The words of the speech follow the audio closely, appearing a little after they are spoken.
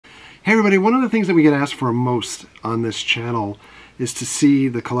Hey everybody, one of the things that we get asked for most on this channel is to see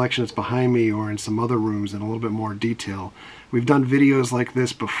the collection that's behind me or in some other rooms in a little bit more detail. We've done videos like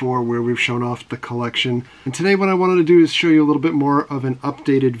this before where we've shown off the collection, and today what I wanted to do is show you a little bit more of an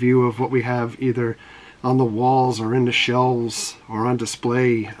updated view of what we have either on the walls or in the shelves or on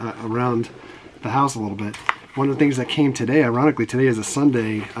display around the house a little bit. One of the things that came today, ironically today is a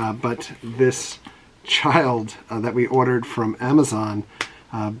Sunday, but this child that we ordered from Amazon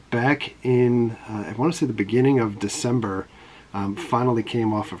back in, I want to say the beginning of December, finally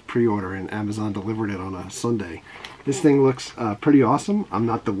came off of pre-order and Amazon delivered it on a Sunday. This thing looks pretty awesome. I'm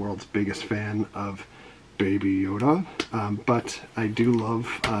not the world's biggest fan of Baby Yoda, but I do love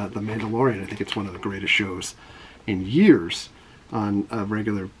The Mandalorian. I think it's one of the greatest shows in years on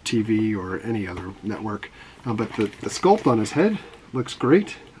regular TV or any other network. But the sculpt on his head looks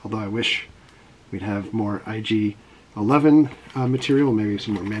great, although I wish we'd have more IG-11 material, maybe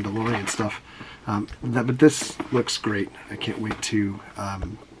some more Mandalorian stuff. But this looks great. I can't wait to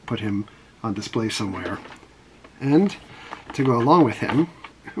put him on display somewhere. And to go along with him,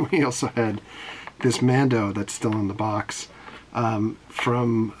 we also had this Mando that's still in the box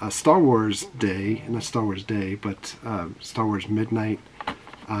from Star Wars Day, not Star Wars Day, but Star Wars Midnight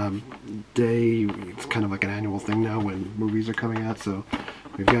Day. It's kind of like an annual thing now when movies are coming out, so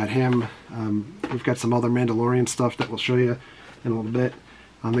we've got him. We've got some other Mandalorian stuff that we'll show you in a little bit.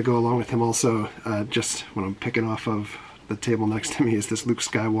 To go along with him also, just when I'm picking off of the table next to me is this Luke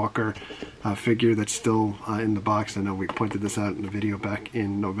Skywalker figure that's still in the box. I know we pointed this out in the video back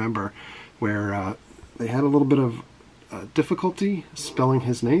in November where they had a little bit of difficulty spelling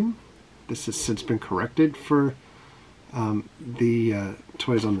his name. This has since been corrected for the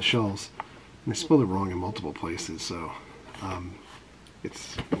toys on the shelves. And they spelled it wrong in multiple places, so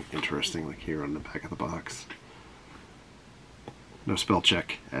it's interesting, like here on the back of the box. No spell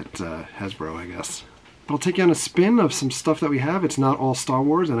check at Hasbro, I guess. But I'll take you on a spin of some stuff that we have. It's not all Star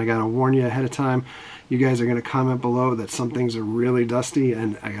Wars, and I gotta warn you ahead of time, you guys are gonna comment below that some things are really dusty,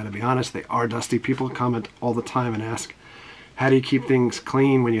 and I gotta be honest, they are dusty. People comment all the time and ask, how do you keep things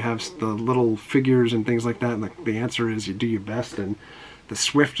clean when you have the little figures and things like that? And the answer is you do your best, and the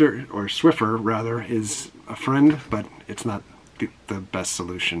Swiffer rather, is a friend, but it's not the best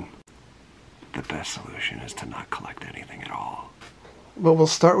solution. The best solution is to not collect anything at all. Well, we'll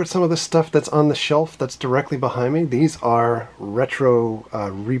start with some of the stuff that's on the shelf that's directly behind me. These are retro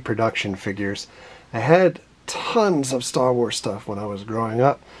reproduction figures. I had tons of Star Wars stuff when I was growing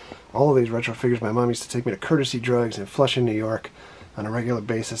up. All of these retro figures, my mom used to take me to Courtesy Drugs in Flushing, New York on a regular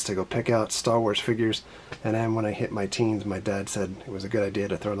basis to go pick out Star Wars figures. And then when I hit my teens, my dad said it was a good idea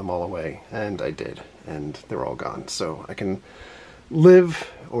to throw them all away. And I did. And they're all gone. So I can live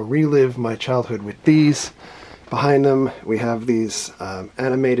or relive my childhood with these. Behind them, we have these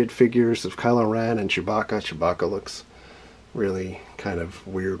animated figures of Kylo Ren and Chewbacca. Chewbacca looks really kind of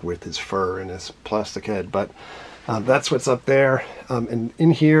weird with his fur and his plastic head, but that's what's up there. And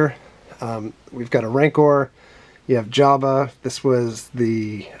in here, we've got a Rancor. You have Jabba. This was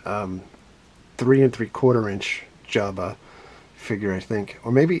the 3 3/4 inch Jabba figure, I think.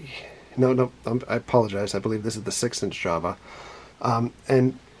 Or maybe, no, I apologize. I believe this is the 6 inch Jabba.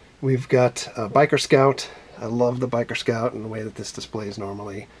 And we've got a Biker Scout. I love the Biker Scout and the way that this displays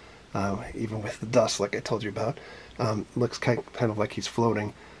normally, even with the dust like I told you about. Looks kind of like he's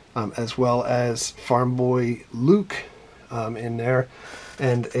floating, as well as Farm Boy Luke in there,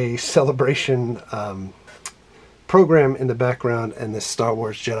 and a Celebration program in the background, and this Star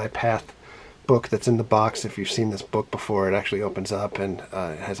Wars Jedi Path book that's in the box. If you've seen this book before, it actually opens up and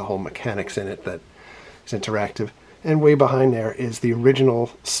it has a whole mechanics in it that is interactive. And way behind there is the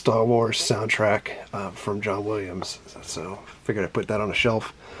original Star Wars soundtrack from John Williams. So figured I'd put that on a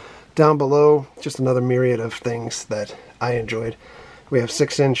shelf. Down below, just another myriad of things that I enjoyed. We have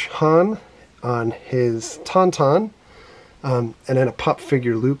 6 inch Han on his Tauntaun, and then a pop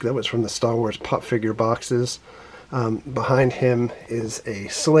figure Luke. That was from the Star Wars pop figure boxes. Behind him is a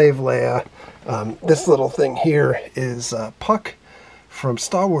Slave Leia. This little thing here is Puck from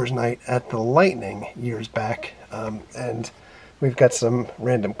Star Wars Night at the Lightning years back. And we've got some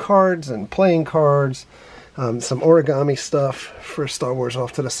random cards and playing cards, some origami stuff for Star Wars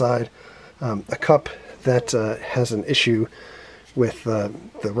off to the side, a cup that has an issue with the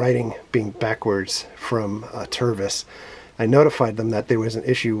writing being backwards from Tervis. I notified them that there was an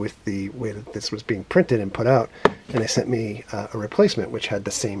issue with the way that this was being printed and put out, and they sent me a replacement which had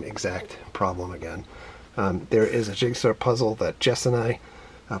the same exact problem again. There is a jigsaw puzzle that Jess and I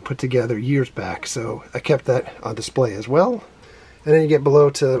put together years back, so I kept that on display as well. And then you get below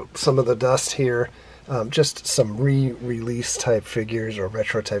to some of the dust here. Just some re-release type figures or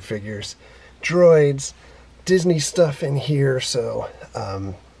retro type figures. Droids, Disney stuff in here, so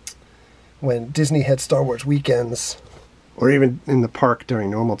when Disney had Star Wars weekends, or even in the park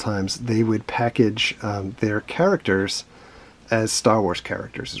during normal times, they would package their characters as Star Wars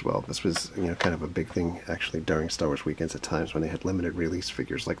characters as well. This was, you know, kind of a big thing actually during Star Wars weekends at times when they had limited release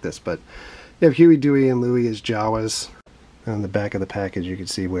figures like this. But you have Huey, Dewey, and Louie as Jawas. On the back of the package you can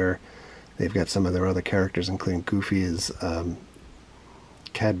see where they've got some of their other characters, including Goofy as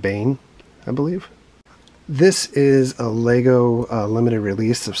Cad Bane, I believe. This is a Lego limited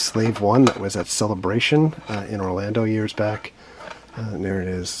release of Slave One that was at Celebration in Orlando years back. And there it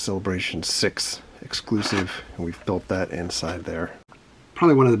is, Celebration 6 exclusive, and we've built that inside there.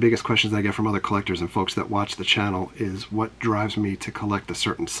 Probably one of the biggest questions I get from other collectors and folks that watch the channel is what drives me to collect a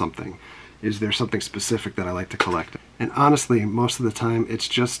certain something. Is there something specific that I like to collect? And honestly, most of the time, it's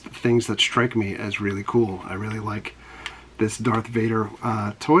just things that strike me as really cool. I really like this Darth Vader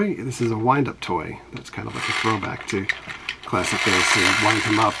toy. This is a wind-up toy. That's kind of like a throwback to classic days. So you wind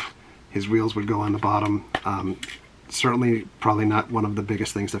him up, his wheels would go on the bottom. Certainly probably not one of the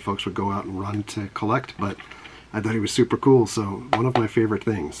biggest things that folks would go out and run to collect, but I thought he was super cool, so one of my favorite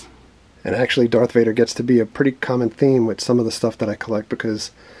things. And actually Darth Vader gets to be a pretty common theme with some of the stuff that I collect,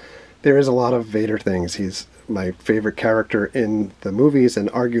 because there is a lot of Vader things. He's my favorite character in the movies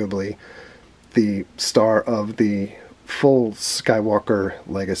and arguably the star of the full Skywalker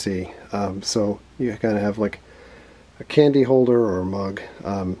legacy. So you kind of have like a candy holder or a mug.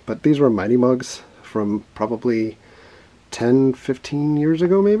 But these were Mighty Mugs from probably 10, 15 years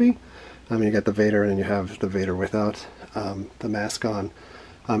ago maybe. You got the Vader and you have the Vader without the mask on.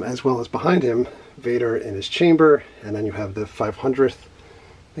 As well as behind him, Vader in his chamber, and then you have the 500th,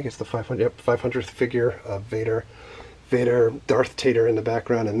 I think it's the 500th figure of Vader. Darth Tater in the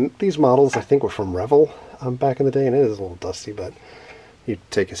background, and these models I think were from Revel back in the day, and it is a little dusty, but you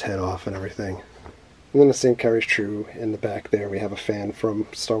take his head off and everything. And then the same carries true in the back there. We have a fan from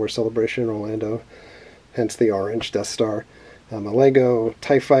Star Wars Celebration in Orlando, hence the orange Death Star. A Lego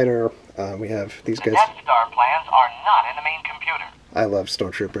TIE Fighter. We have these guys. The Death Star plans are not in the main computer. I love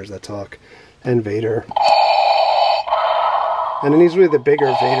stormtroopers that talk. And Vader. And then these were the bigger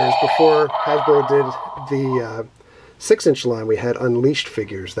Vaders. Before Hasbro did the 6-inch line, we had Unleashed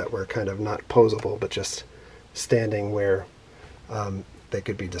figures that were kind of not posable, but just standing where they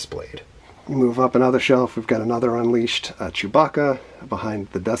could be displayed. You move up another shelf, we've got another Unleashed Chewbacca behind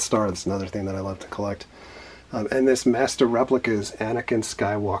the Death Star. That's another thing that I love to collect. And this Master Replica's Anakin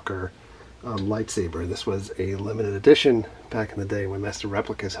Skywalker lightsaber. This was a limited edition back in the day when Master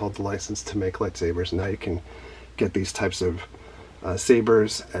Replicas held the license to make lightsabers. Now you can get these types of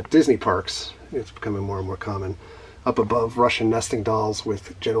sabers at Disney parks. It's becoming more and more common. Up above, Russian nesting dolls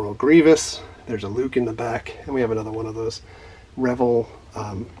with General Grievous. There's a Luke in the back, and we have another one of those Revel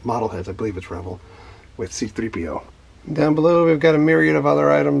model heads. I believe it's Revel with C-3PO. Down below we've got a myriad of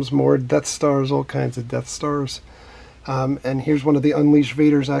other items, more Death Stars, all kinds of Death Stars. And here's one of the Unleashed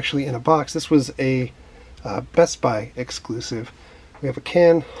Vaders actually in a box. This was a Best Buy exclusive. We have a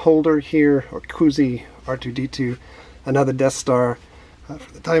can holder here, or koozie, R2-D2, another Death Star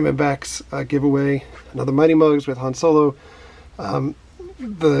for the Diamondbacks giveaway, another Mighty Mugs with Han Solo.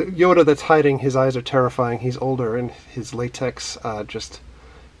 The Yoda that's hiding, his eyes are terrifying. He's older and his latex just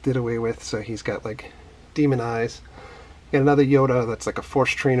did away with, so he's got like demon eyes. And another Yoda that's like a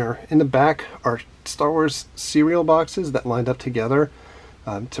Force trainer. In the back are Star Wars cereal boxes that lined up together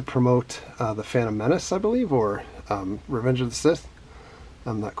to promote the Phantom Menace, I believe, or Revenge of the Sith.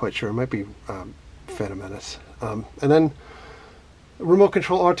 I'm not quite sure. It might be Phantom Menace. And then remote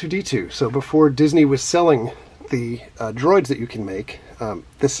control R2-D2. So before Disney was selling the droids that you can make,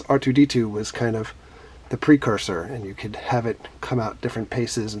 this R2-D2 was kind of the precursor, and you could have it come out different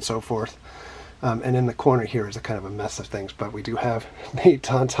paces and so forth. And in the corner here is a kind of a mess of things, but we do have the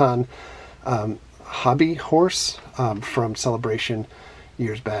Tauntaun hobby horse from Celebration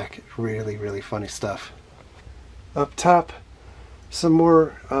years back. Really, really funny stuff. Up top, some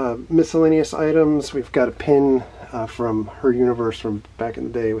more miscellaneous items. We've got a pin from her universe from back in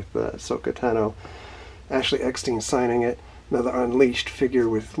the day with Ahsoka Tano, Ashley Eckstein signing it. Another Unleashed figure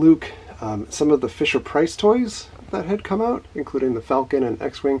with Luke. Some of the Fisher-Price toys that had come out, including the Falcon and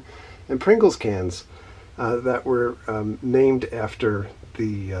X-Wing, and Pringles cans that were named after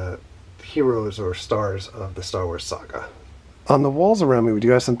the heroes or stars of the Star Wars saga. On the walls around me, we do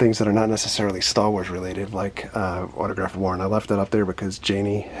have some things that are not necessarily Star Wars related, like Autograph Warren. I left that up there because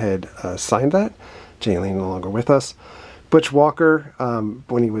Janie had signed that. Janie no longer with us. Butch Walker,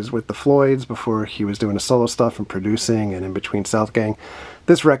 when he was with the Floyds, before he was doing the solo stuff and producing, and in between South Gang.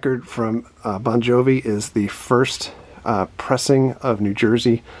 This record from Bon Jovi is the first pressing of New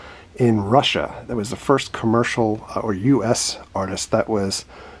Jersey in Russia. That was the first commercial or U.S. artist that was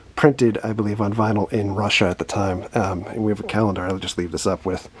printed, I believe, on vinyl in Russia at the time. And we have a calendar. I'll just leave this up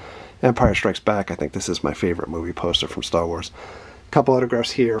with Empire Strikes Back. I think this is my favorite movie poster from Star Wars. A couple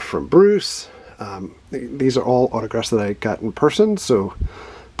autographs here from Bruce. These are all autographs that I got in person. So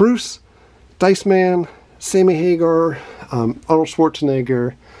Bruce, Dice Man, Sammy Hagar, Arnold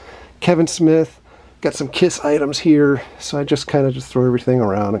Schwarzenegger, Kevin Smith. Got some Kiss items here, so I just kind of just throw everything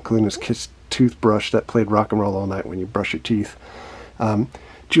around, including this Kiss toothbrush that played Rock and Roll All Night when you brush your teeth.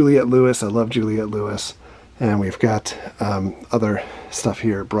 Juliette Lewis, I love Juliette Lewis. And we've got other stuff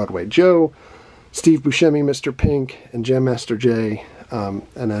here. Broadway Joe, Steve Buscemi, Mr. Pink, and Jam Master Jay. And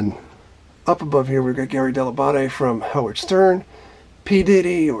then up above here we've got Gary Dell'Abate from Howard Stern, P.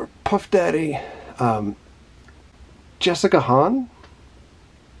 Diddy or Puff Daddy, Jessica Hahn.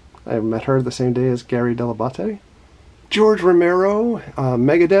 I met her the same day as Gary Dell'Abate. George Romero,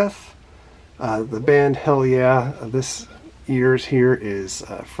 Megadeth, the band Hell Yeah. This year's here is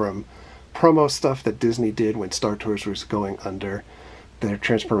from promo stuff that Disney did when Star Tours was going under their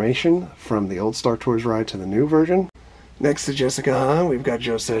transformation from the old Star Tours ride to the new version. Next to Jessica Hahn, we've got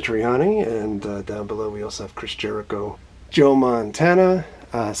Joe Satriani, and down below we also have Chris Jericho, Joe Montana,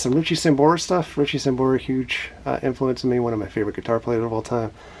 some Richie Sambora stuff. Richie Sambora, huge influence on me, one of my favorite guitar players of all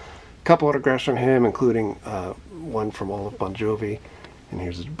time. A couple autographs from him, including one from all of Bon Jovi. And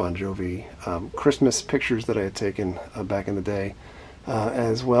here's Bon Jovi Christmas pictures that I had taken back in the day,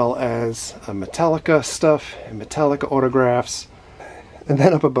 as well as Metallica stuff and Metallica autographs. And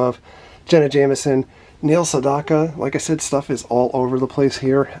then up above, Jenna Jameson, Neil Sedaka. Like I said, stuff is all over the place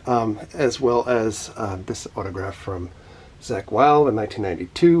here, as well as this autograph from Zakk Wylde in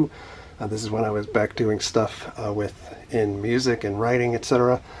 1992. This is when I was back doing stuff in music and writing,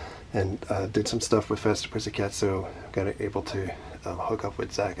 etc. And did some stuff with Faster Pussycat, so got able to hook up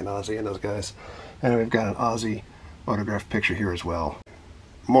with Zach and Ozzy and those guys. And we've got an Ozzy autographed picture here as well.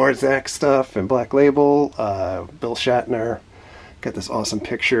 More Zach stuff and Black Label, Bill Shatner. Got this awesome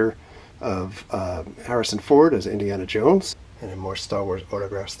picture of Harrison Ford as Indiana Jones. And then more Star Wars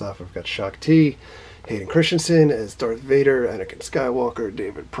autograph stuff. We've got Shock T, Hayden Christensen as Darth Vader, Anakin Skywalker,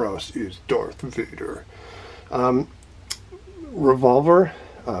 David Prowse is Darth Vader. Revolver.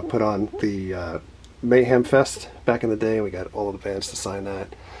 Put on the Mayhem Fest back in the day. We got all of the bands to sign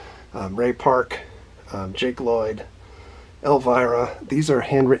that. Ray Park, Jake Lloyd, Elvira. These are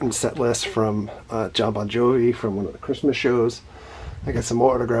handwritten set lists from John Bon Jovi from one of the Christmas shows. I got some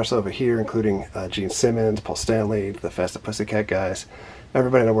more autographs over here, including Gene Simmons, Paul Stanley, the Faster Pussycat guys.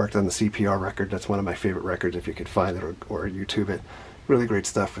 Everybody that worked on the CPR record. That's one of my favorite records if you could find it or YouTube it. Really great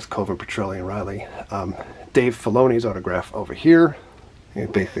stuff with Colvin Petrelli and Riley. Dave Filoni's autograph over here. I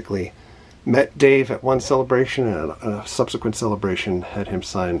basically met Dave at one celebration, and a subsequent celebration had him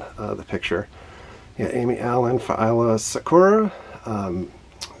sign the picture. Yeah, Amy Allen for Isla Sakura.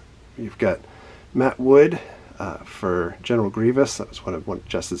 You've got Matt Wood for General Grievous. That was one of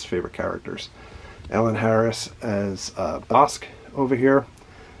Justin's favorite characters. Ellen Harris as Bosk over here,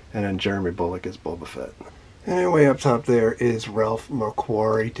 and then Jeremy Bullock as Boba Fett. And way up top there is Ralph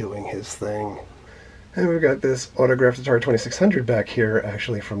McQuarrie doing his thing. And we've got this autographed Atari 2600 back here,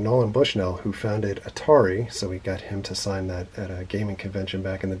 actually from Nolan Bushnell, who founded Atari, so we got him to sign that at a gaming convention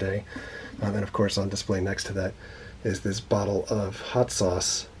back in the day. And of course on display next to that is this bottle of hot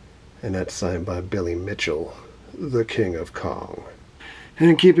sauce, and that's signed by Billy Mitchell, the King of Kong. And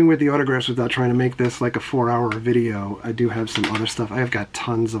in keeping with the autographs, without trying to make this like a 4-hour video, I do have some other stuff. I have got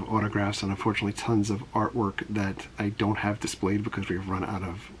tons of autographs and unfortunately tons of artwork that I don't have displayed because we've run out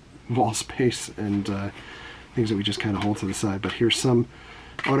of wall space and things that we just kind of hold to the side. But here's some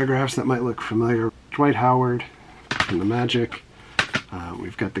autographs that might look familiar. Dwight Howard from The Magic.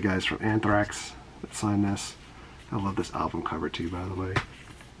 We've got the guys from Anthrax that signed this. I love this album cover too, by the way.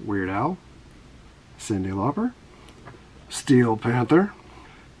 Weird Al, Cyndi Lauper, Steel Panther,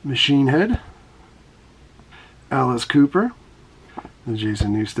 Machine Head, Alice Cooper, the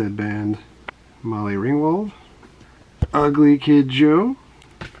Jason Newsted Band, Molly Ringwald, Ugly Kid Joe.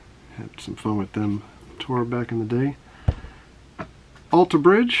 Had some fun with them tour back in the day. Alter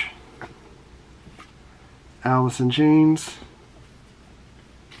Bridge, Alice in Chains,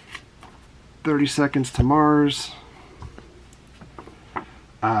 30 Seconds to Mars,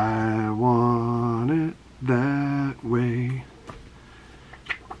 I Want It That Way,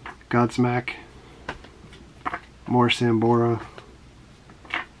 Godsmack, more Sambora,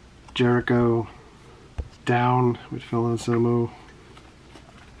 Jericho, Down with Phil Anselmo.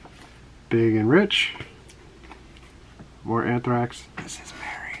 Big and Rich. More Anthrax. This is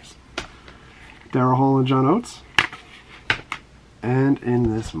Mary's. Daryl Hall and John Oates. And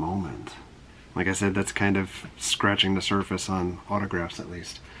In This Moment. Like I said, that's kind of scratching the surface on autographs at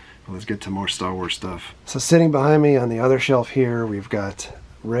least. But let's get to more Star Wars stuff. So sitting behind me on the other shelf here, we've got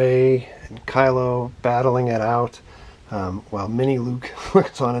Rey and Kylo battling it out while Mini Luke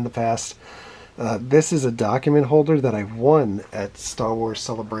looks on in the past. This is a document holder that I won at Star Wars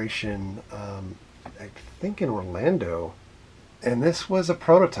Celebration, I think in Orlando. And this was a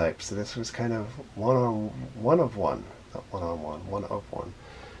prototype, so this was kind of one of one.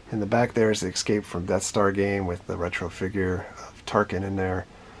 In the back there is the Escape from Death Star game with the retro figure of Tarkin in there.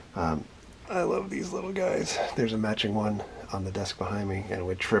 I love these little guys. There's a matching one on the desk behind me, and it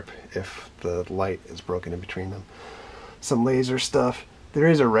would trip if the light is broken in between them. Some laser stuff. There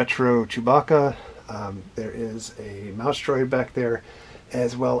is a retro Chewbacca. There is a mouse droid back there,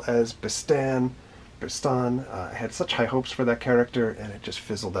 as well as Bistan. I had such high hopes for that character, and it just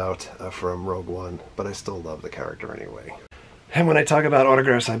fizzled out from Rogue One, but I still love the character anyway. And when I talk about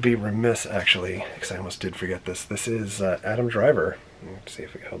autographs, I'd be remiss, actually, because I almost did forget this. This is Adam Driver. Let's see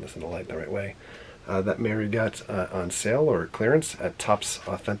if we can hold this in the light the right way. That Mary got on sale or clearance at Topps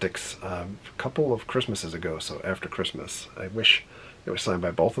Authentics a couple of Christmases ago, so after Christmas. I wish it was signed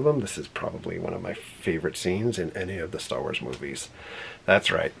by both of them. This is probably one of my favorite scenes in any of the Star Wars movies.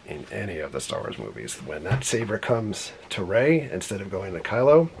 That's right, in any of the Star Wars movies. When that saber comes to Rey instead of going to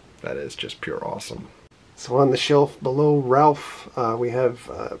Kylo, that is just pure awesome. So on the shelf below Ralph, we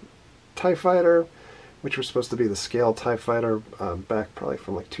have TIE Fighter, which was supposed to be the scale TIE Fighter back probably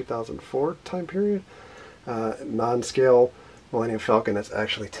from like 2004 time period. Non-scale Millennium Falcon that's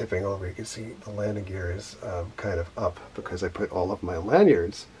actually tipping over. You can see the landing gear is kind of up because I put all of my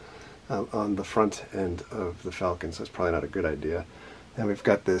lanyards on the front end of the Falcon, so it's probably not a good idea. And we've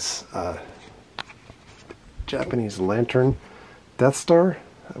got this Japanese lantern Death Star.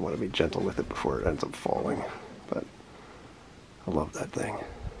 I want to be gentle with it before it ends up falling, but I love that thing.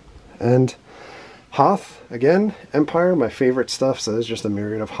 And Hoth, again, Empire, my favorite stuff, so there's just a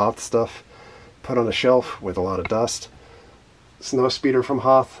myriad of Hoth stuff put on a shelf with a lot of dust. Snow Speeder from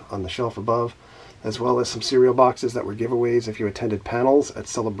Hoth on the shelf above, as well as some cereal boxes that were giveaways if you attended panels at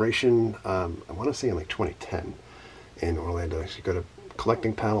Celebration, I want to say in like 2010 in Orlando. So you go to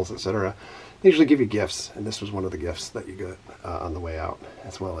collecting panels, etc. They usually give you gifts, and this was one of the gifts that you got on the way out,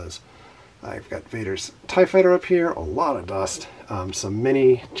 as well as I've got Vader's TIE Fighter up here, a lot of dust, some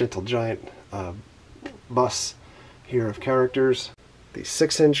mini Gentle Giant busts here of characters. These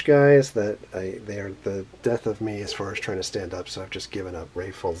 6-inch guys that they are the death of me as far as trying to stand up, so I've just given up.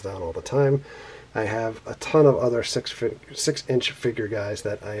 Rey falls down all the time. I have a ton of other 6-inch figure guys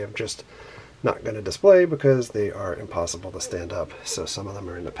that I am just not going to display because they are impossible to stand up. So some of them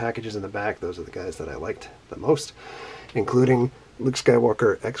are in the packages in the back. Those are the guys that I liked the most, including Luke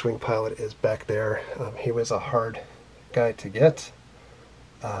Skywalker, X-Wing pilot, is back there. He was a hard guy to get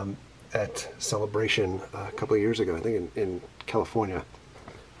at Celebration a couple of years ago, I think in California.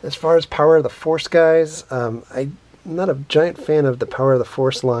 As far as Power of the Force guys, I'm not a giant fan of the Power of the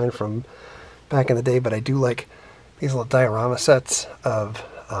Force line from back in the day, but I do like these little diorama sets of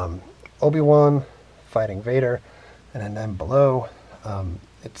Obi-Wan fighting Vader, and then below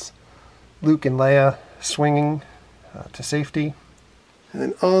it's Luke and Leia swinging to safety. And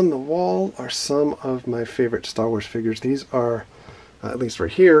then on the wall are some of my favorite Star Wars figures. These are, at least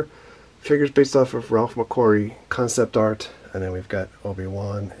right here, figures based off of Ralph McQuarrie concept art. And then we've got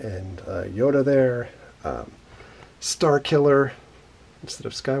Obi-Wan and Yoda there. Star Killer instead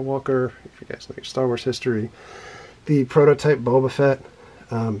of Skywalker, if you guys know your Star Wars history. The prototype Boba Fett.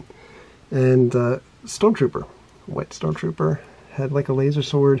 And Stormtrooper. White Stormtrooper. Had like a laser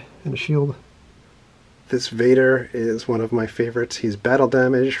sword and a shield. This Vader is one of my favorites. He's battle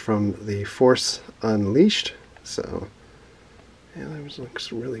damage from the Force Unleashed. So, yeah, that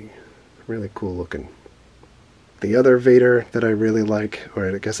looks really, really cool looking. The other Vader that I really like,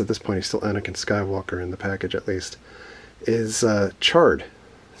 or I guess at this point he's still Anakin Skywalker in the package at least, is charred.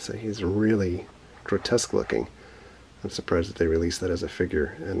 So he's really grotesque looking. I'm surprised that they released that as a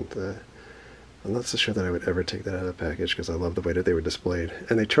figure, and I'm not so sure that I would ever take that out of the package because I love the way that they were displayed.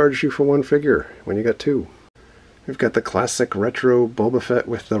 And they charged you for one figure when you got two. We've got the classic retro Boba Fett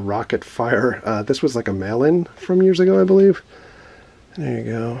with the rocket fire. This was like a mail-in from years ago, I believe. There you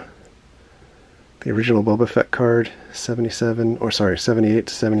go. The original Boba Fett card, 78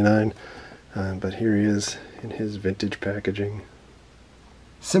 to 79. But here he is in his vintage packaging.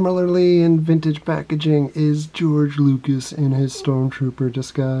 Similarly in vintage packaging is George Lucas in his Stormtrooper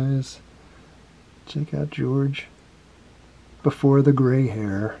disguise. Check out George before the gray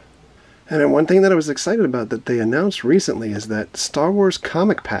hair. And then one thing that I was excited about that they announced recently is that Star Wars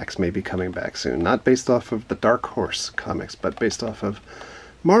comic packs may be coming back soon. Not based off of the Dark Horse comics, but based off of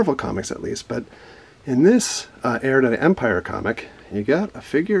Marvel comics at least. But in this Heir to the Empire comic, you got a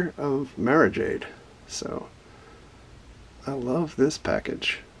figure of Mara Jade. So I love this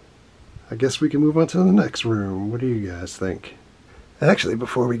package. I guess we can move on to the next room. What do you guys think? Actually,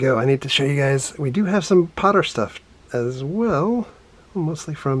 before we go, I need to show you guys, we do have some Potter stuff as well.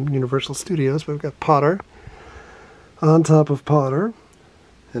 Mostly from Universal Studios, but we've got Potter on top of Potter.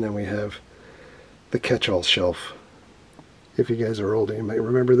 And then we have the catch-all shelf. If you guys are older, you might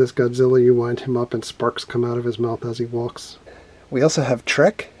remember this Godzilla. You wind him up and sparks come out of his mouth as he walks. We also have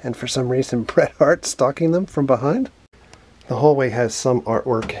Trek, and for some reason Bret Hart stalking them from behind. The hallway has some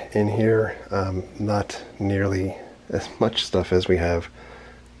artwork in here, not nearly as much stuff as we have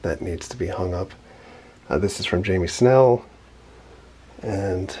that needs to be hung up. This is from Jamie Snell,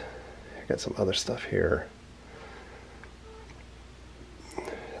 and I got some other stuff here.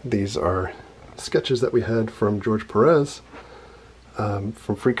 These are sketches that we had from George Perez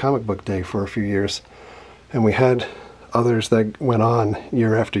from Free Comic Book Day for a few years, and we had others that went on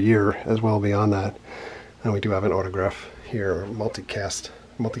year after year as well beyond that. And we do have an autograph here, a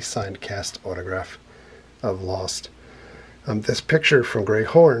multi-signed cast autograph of Lost. This picture from Grey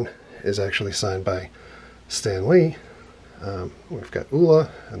Horn is actually signed by Stan Lee. We've got Ula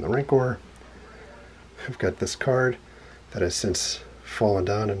and the Rancor. We've got this card that has since fallen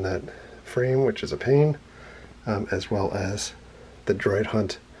down in that frame, which is a pain, as well as the Droid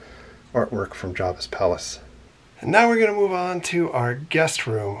Hunt artwork from Jabba's Palace. And now we're going to move on to our guest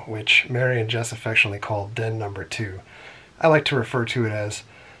room, which Mary and Jess affectionately call Den Number 2. I like to refer to it as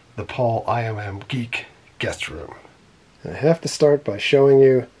the Paul IMM Geek guest room. And I have to start by showing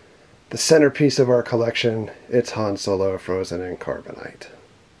you the centerpiece of our collection. It's Han Solo frozen in carbonite.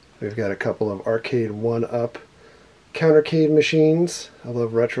 We've got a couple of arcade 1-up countercade machines. I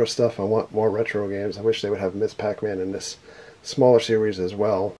love retro stuff. I want more retro games. I wish they would have Miss Pac-Man in this smaller series as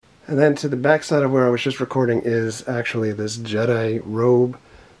well. And then to the back side of where I was just recording is actually this Jedi robe,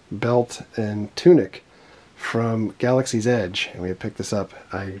 belt, and tunic from Galaxy's Edge. And we had picked this up.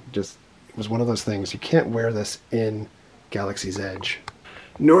 It was one of those things. You can't wear this in Galaxy's Edge.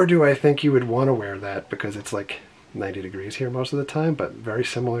 Nor do I think you would want to wear that because it's like 90 degrees here most of the time, but very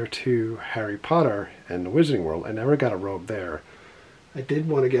similar to Harry Potter and the Wizarding World. I never got a robe there. I did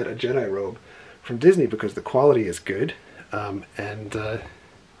want to get a Jedi robe from Disney because the quality is good, and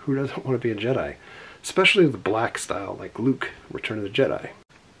who doesn't want to be a Jedi? Especially the black style, like Luke, Return of the Jedi.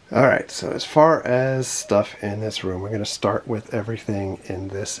 Alright, so as far as stuff in this room, we're going to start with everything in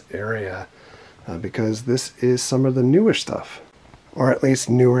this area because this is some of the newer stuff. Or at least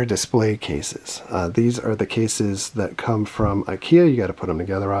newer display cases. These are the cases that come from IKEA. You got to put them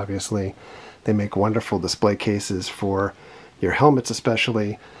together, obviously. They make wonderful display cases for your helmets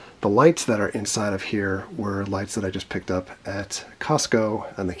especially. The lights that are inside of here were lights that I just picked up at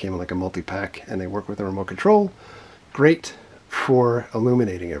Costco, and they came in like a multi-pack, and they work with a remote control. Great for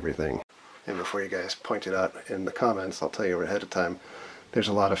illuminating everything. And before you guys point it out in the comments, I'll tell you ahead of time, there's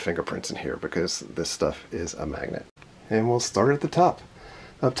a lot of fingerprints in here because this stuff is a magnet. And we'll start at the top.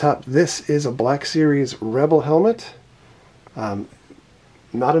 Up top, this is a Black Series Rebel helmet. Not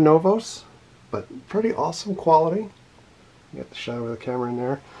a Novos, but pretty awesome quality. You got the shot with the camera in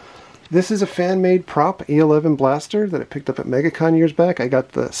there. This is a fan-made prop E11 blaster that I picked up at MegaCon years back. I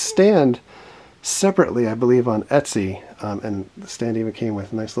got the stand separately, I believe, on Etsy, and the stand even came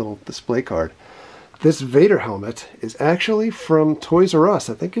with a nice little display card. This Vader helmet is actually from Toys R Us.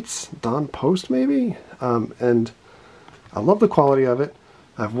 I think it's Don Post, maybe? And I love the quality of it.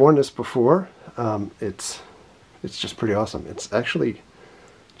 I've worn this before. It's just pretty awesome. It's actually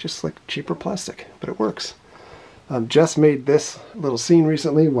just like cheaper plastic, but it works. Jess made this little scene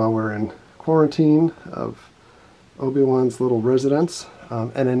recently while we're in quarantine of Obi-Wan's little residence.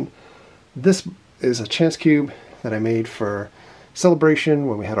 And then this is a chance cube that I made for Celebration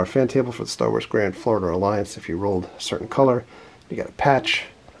when we had our fan table for the Star Wars Grand Florida Alliance. If you rolled a certain color, you got a patch.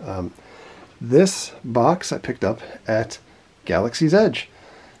 This box I picked up at Galaxy's Edge.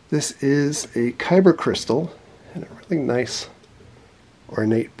 This is a Kyber crystal in a really nice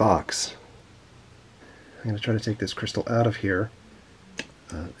ornate box. I'm going to try to take this crystal out of here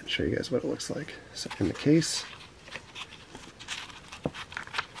and show you guys what it looks like. So in the case,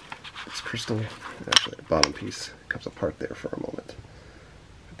 this crystal, actually the bottom piece comes apart there for a moment.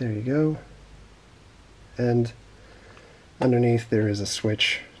 But there you go. And underneath there is a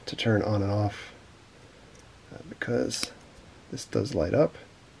switch to turn on and off because this does light up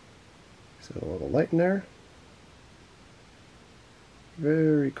So a little light in there.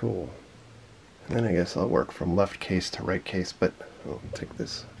 Very cool. And then I guess I'll work from left case to right case, but I'll take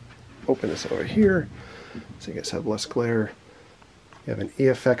this, open this over here, so you guys have less glare. You have an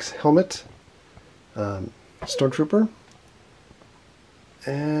EFX helmet, Stormtrooper,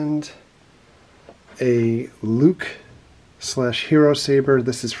 and a Luke / Hero Saber.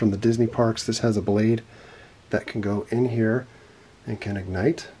 This is from the Disney parks. This has a blade that can go in here and can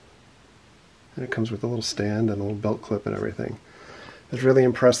ignite. And it comes with a little stand and a little belt clip and everything. I was really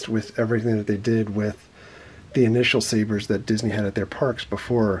impressed with everything that they did with the initial sabers that Disney had at their parks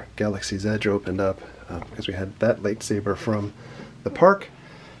before Galaxy's Edge opened up, because we had that lightsaber from the park,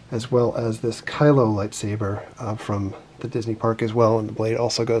 as well as this Kylo lightsaber from the Disney park as well, and the blade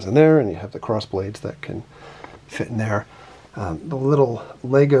also goes in there, and you have the cross blades that can fit in there. The little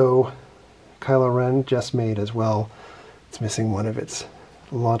Lego Kylo Ren just made as well. It's missing one of its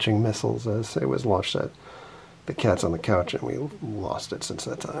launching missiles as it was launched at the Cats on the Couch, and we lost it since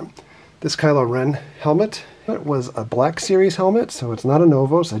that time. This Kylo Ren helmet, it was a Black Series helmet, so it's not a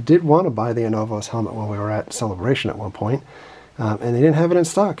Novos. I did want to buy the Novos helmet when we were at Celebration at one point, and they didn't have it in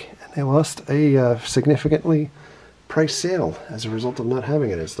stock. And they lost a significantly priced sale as a result of not having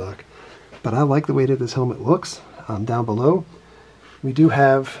it in stock. But I like the way that this helmet looks. Down below, we do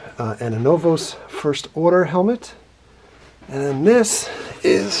have an Novos First Order helmet, and then this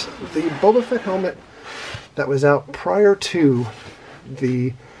is the Boba Fett helmet that was out prior to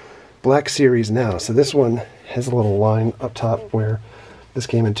the Black Series now. So this one has a little line up top where this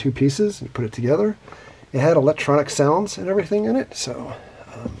came in 2 pieces. You put it together. It had electronic sounds and everything in it, so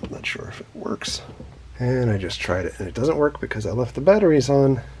I'm not sure if it works. And I just tried it, and it doesn't work because I left the batteries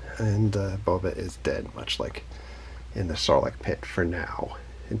on, and Boba is dead, much like in the Sarlacc pit for now,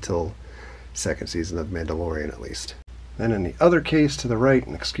 until 2nd season of Mandalorian at least. Then in the other case to the right,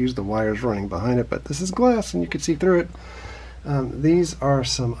 and excuse the wires running behind it, but this is glass and you can see through it. These are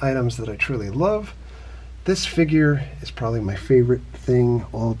some items that I truly love. This figure is probably my favorite thing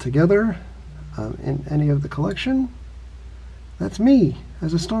altogether in any of the collection. That's me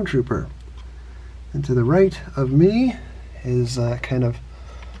as a Stormtrooper. And to the right of me is kind of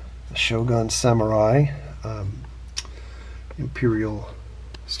the Shogun Samurai Imperial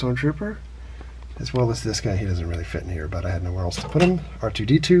Stormtrooper, as well as this guy. He doesn't really fit in here, but I had nowhere else to put him.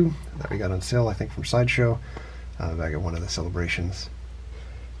 R2-D2 that we got on sale, I think, from Sideshow back at one of the celebrations.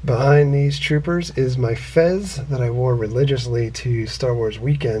 Behind these troopers is my fez that I wore religiously to Star Wars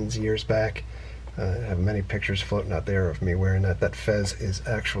weekends years back. I have many pictures floating out there of me wearing that. That fez is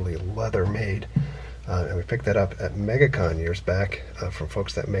actually leather made, and we picked that up at MegaCon years back from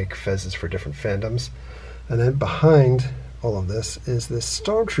folks that make fezes for different fandoms. And then behind all of this is this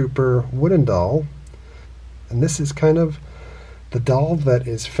Stormtrooper wooden doll, and this is kind of the doll that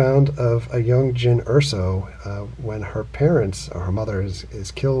is found of a young Jyn Erso when her parents, or her mother,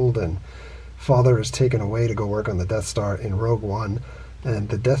 is killed and father is taken away to go work on the Death Star in Rogue One, and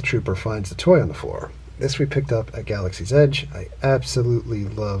the Death Trooper finds the toy on the floor. This we picked up at Galaxy's Edge. I absolutely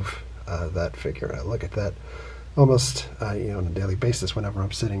love that figure. I look at that almost on a daily basis whenever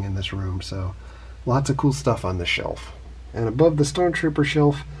I'm sitting in this room, so lots of cool stuff on this shelf. And above the Stormtrooper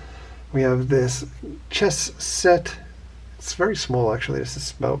shelf, we have this chess set. It's very small, actually. This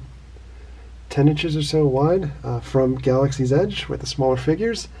is about 10 inches or so wide from Galaxy's Edge with the smaller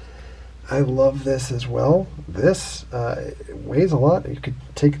figures. I love this as well. This weighs a lot. You could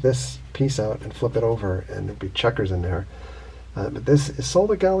take this piece out and flip it over, and there'd be checkers in there. But this is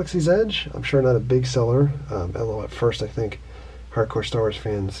sold at Galaxy's Edge. I'm sure not a big seller, although at first I think hardcore Star Wars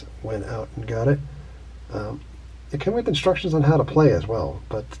fans went out and got it. It came with instructions on how to play as well,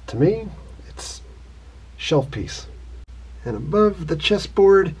 but to me, it's shelf piece. And above the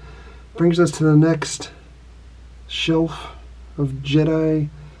chessboard brings us to the next shelf of Jedi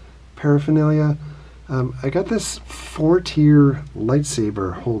paraphernalia. I got this 4-tier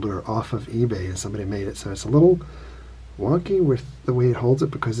lightsaber holder off of eBay, and somebody made it, so it's a little wonky with the way it holds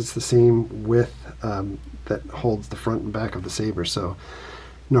it because it's the same width that holds the front and back of the saber. So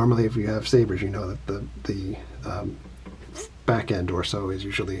normally if you have sabers, you know that the back end or so is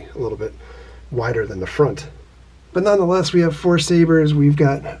usually a little bit wider than the front. But nonetheless, we have 4 sabers. We've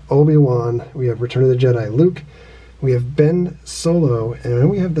got Obi-Wan, we have Return of the Jedi Luke, we have Ben Solo, and then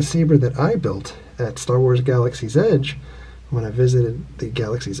we have the saber that I built at Star Wars Galaxy's Edge when I visited the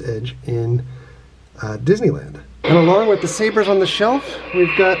Galaxy's Edge in Disneyland. And along with the sabers on the shelf,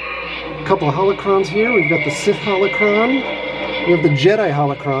 we've got a couple of holocrons here. We've got the Sith holocron, we have the Jedi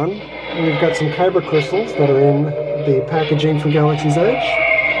holocron, and we've got some kyber crystals that are in the packaging from Galaxy's Edge,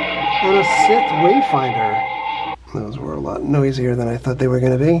 and a Sith Wayfinder. Those were a lot noisier than I thought they were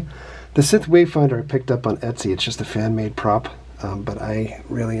going to be. The Sith Wayfinder I picked up on Etsy. It's just a fan-made prop, but I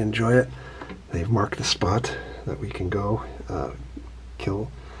really enjoy it. They've marked the spot that we can go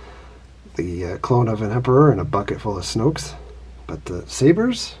kill the clone of an Emperor in a bucket full of Snokes. But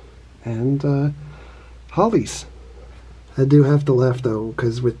sabers and hollies. I do have to laugh though,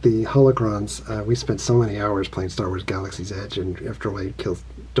 because with the holocrons, we spent so many hours playing Star Wars Galaxy's Edge, and after I killed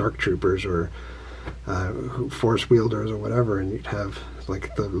Dark Troopers or Force Wielders or whatever, and you'd have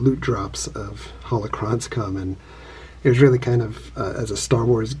like the loot drops of holocrons come, and it was really kind of, as a Star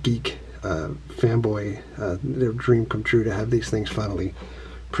Wars geek fanboy, their dream come true to have these things finally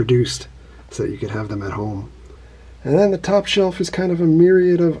produced so that you could have them at home. And then the top shelf is kind of a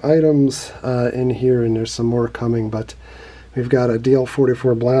myriad of items in here, and there's some more coming, but we've got a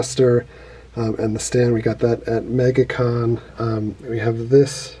DL-44 blaster and the stand. We got that at MegaCon. We have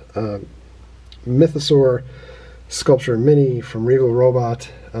this Mythosaur sculpture mini from Regal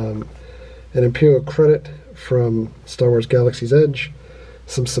Robot, an Imperial credit from Star Wars Galaxy's Edge,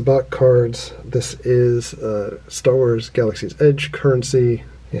 some Sabacc cards. This is Star Wars Galaxy's Edge currency.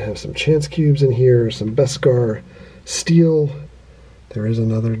 You have some chance cubes in here, some Beskar steel. There is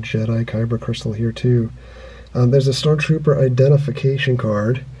another Jedi Kyber crystal here too. There's a Stormtrooper identification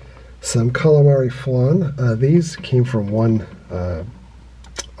card, some calamari flan. These came from one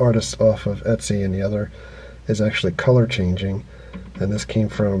artist off of Etsy, and the other is actually color changing, and this came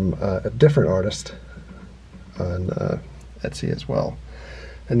from a different artist on Etsy as well.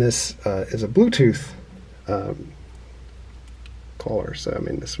 And this is a Bluetooth collar, so I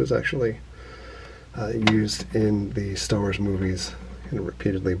mean this was actually used in the Star Wars movies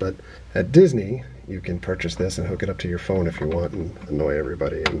repeatedly, but at Disney you can purchase this and hook it up to your phone if you want and annoy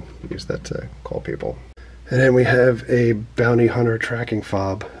everybody and use that to call people. And then we have a bounty hunter tracking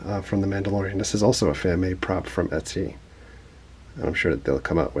fob from The Mandalorian. This is also a fan-made prop from Etsy. And I'm sure that they'll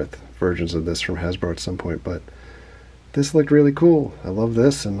come out with versions of this from Hasbro at some point, but this looked really cool. I love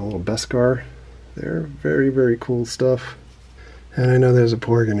this, and the little Beskar. They're very, very cool stuff. And I know there's a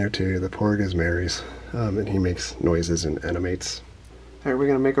Porg in there too. The Porg is Mary's, and he makes noises and animates. Alright, we're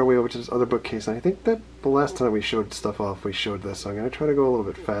going to make our way over to this other bookcase, and I think that the last time we showed stuff off, we showed this, so I'm going to try to go a little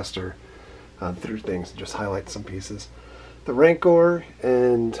bit faster through things and just highlight some pieces. The Rancor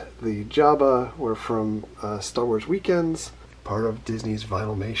and the Jabba were from Star Wars Weekends, part of Disney's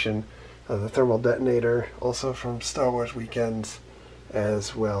Vinylmation. The Thermal Detonator, also from Star Wars Weekends,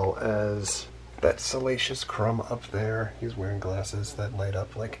 as well as that Salacious Crumb up there. He's wearing glasses that light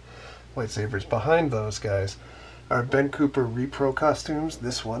up like lightsabers. Behind those guys are Ben Cooper repro costumes.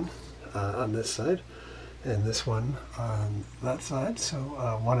 This one on this side, and this one on that side. So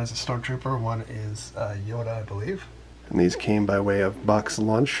one is a Stormtrooper, one is Yoda, I believe. And these came by way of box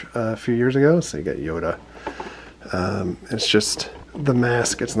lunch a few years ago, so you got Yoda. It's just the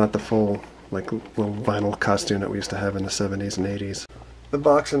mask, it's not the full like little vinyl costume that we used to have in the 70s and 80s. The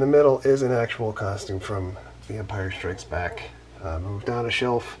box in the middle is an actual costume from The Empire Strikes Back. Moved down a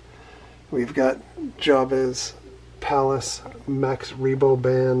shelf. We've got Jabba's Palace Max Rebo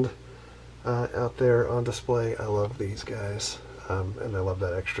Band out there on display. I love these guys, and I love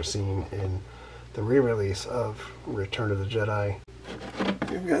that extra scene in the re-release of Return of the Jedi.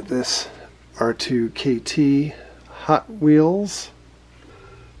 We've got this R2-KT Hot Wheels.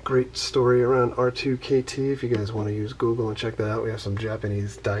 Great story around R2-KT if you guys want to use Google and check that out. We have some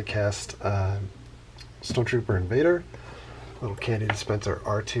Japanese die-cast Stormtrooper and Vader. Little candy dispenser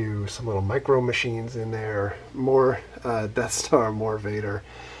R2, some little micro machines in there, more Death Star, more Vader.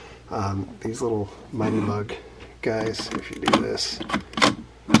 These little Mighty Bug guys, if you do this,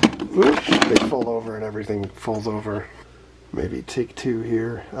 whoosh, they fall over and everything falls over. Maybe take two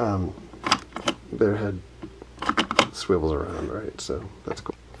here. Their head swivels around, right? So that's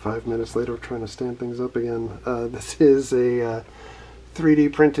cool. 5 minutes later, we're trying to stand things up again. This is a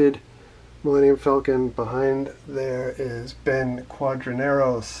 3D printed Millennium Falcon. Behind there is Ben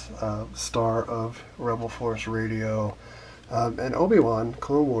Quadraneros, star of Rebel Force Radio, and Obi-Wan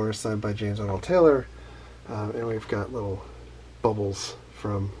Clone Wars, signed by James Earl Taylor. And we've got little bubbles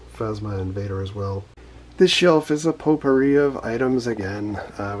from Phasma and Vader as well. This shelf is a potpourri of items again.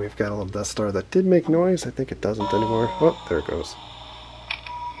 We've got a little Death Star that did make noise. I think it doesn't anymore. Oh, there it goes.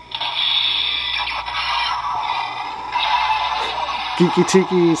 Geeky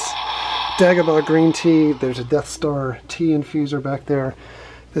Tiki's Dagobah green tea. There's a Death Star tea infuser back there.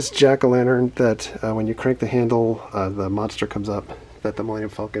 This jack-o'-lantern that when you crank the handle, the monster comes up that the Millennium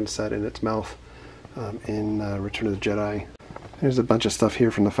Falcon set in its mouth in Return of the Jedi. There's a bunch of stuff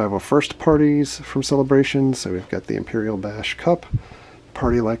here from the 501st parties from Celebration. So we've got the Imperial Bash Cup,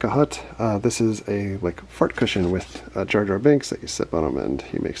 Party Like a Hut. This is a like fart cushion with Jar Jar Binks that you sit on him and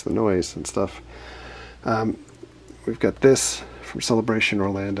he makes the noise and stuff. We've got this from Celebration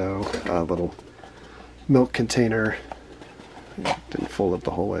Orlando, little milk container. Didn't fold it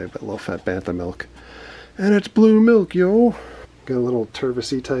the whole way, but low-fat bantha milk. And it's blue milk, yo! Got a little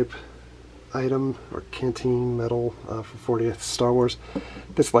Turvasy type item, or canteen metal for 40th Star Wars.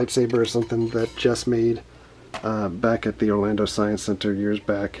 This lightsaber is something that Jess made back at the Orlando Science Center years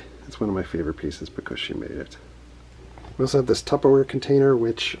back. It's one of my favorite pieces because she made it. We also have this Tupperware container,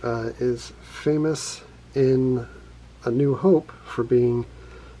 which is famous in A New Hope for being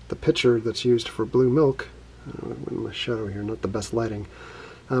the pitcher that's used for blue milk. In my shadow here, not the best lighting,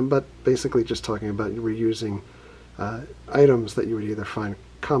 but basically just talking about reusing items that you would either find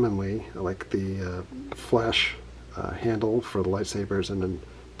commonly, like the flash handle for the lightsabers and then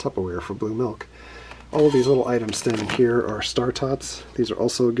Tupperware for blue milk. All of these little items standing here are Star Tots. These are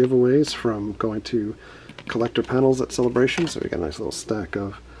also giveaways from going to collector panels at Celebration, so we got a nice little stack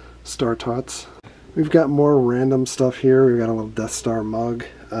of Star Tots. We've got more random stuff here. We've got a little Death Star mug.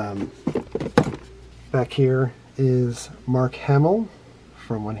 Back here is Mark Hamill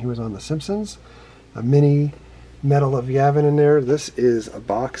from when he was on The Simpsons. A mini Medal of Yavin in there. This is a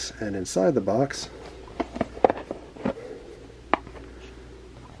box, and inside the box, a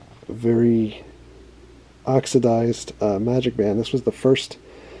very oxidized magic band. This was the first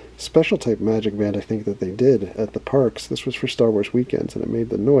special type magic band I think that they did at the parks. This was for Star Wars weekends, and it made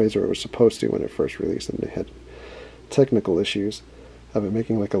the noise, or it was supposed to when it first released, and they had technical issues of it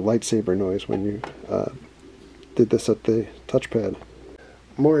making like a lightsaber noise when you did this at the touchpad.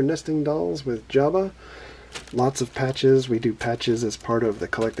 More nesting dolls with Jabba. Lots of patches. We do patches as part of the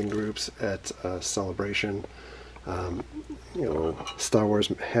collecting groups at Celebration. You know, Star Wars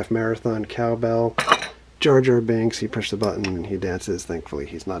half marathon cowbell. Jar Jar Binks, he pushed the button and he dances. Thankfully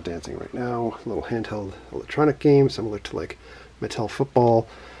he's not dancing right now. A little handheld electronic game similar to like Mattel Football.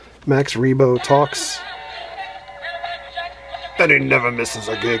 Max Rebo talks. But he never misses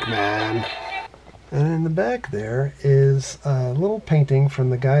a gig, man. And in the back there is a little painting from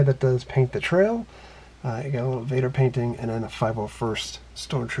the guy that does Paint the Trail. You got a little Vader painting and then a 501st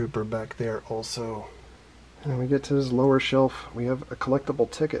Stormtrooper back there also. And we get to this lower shelf. We have a collectible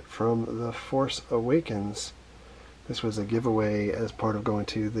ticket from The Force Awakens. This was a giveaway as part of going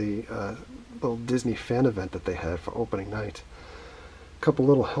to the little Disney fan event that they had for opening night. A couple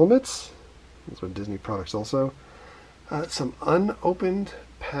little helmets. Those were Disney products also. Some unopened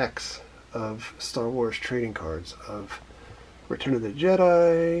packs of Star Wars trading cards of Return of the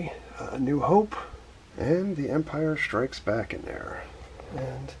Jedi, A New Hope, and The Empire Strikes Back in there.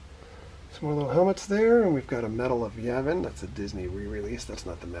 And some more little helmets there, and we've got a Medal of Yavin. That's a Disney re-release. That's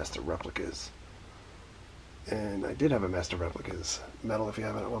not the Master Replicas. And I did have a Master Replicas Medal of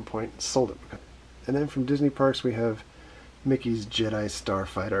Yavin at one point and sold it. And then from Disney Parks we have Mickey's Jedi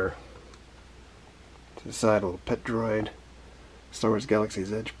Starfighter. To the side, a little pet droid, Star Wars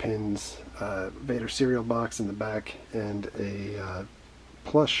Galaxy's Edge pins, Vader cereal box in the back, and a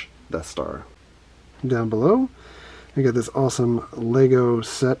plush Death Star. Down below, we got this awesome Lego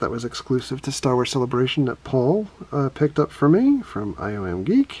set that was exclusive to Star Wars Celebration that Paul picked up for me from IOM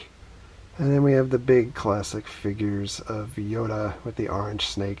Geek. And then we have the big classic figures of Yoda with the orange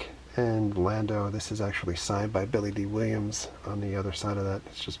snake and Lando. This is actually signed by Billy D. Williams on the other side of that.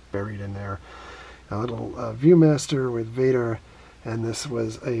 It's just buried in there. A little Viewmaster with Vader, and this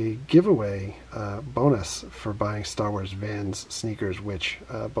was a giveaway bonus for buying Star Wars Vans sneakers, which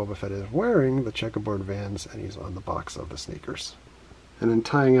Boba Fett is wearing, the checkerboard Vans, and he's on the box of the sneakers. And then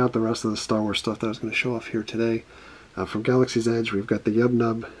tying out the rest of the Star Wars stuff that I was going to show off here today, from Galaxy's Edge, we've got the Yub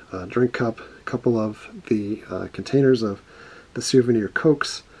Nub drink cup, a couple of the containers of the souvenir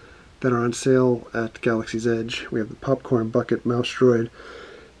Cokes that are on sale at Galaxy's Edge. We have the popcorn bucket mouse droid,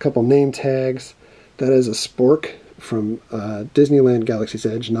 a couple name tags. That is a spork from Disneyland Galaxy's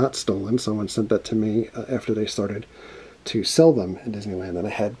Edge, not stolen. Someone sent that to me after they started to sell them in Disneyland. And I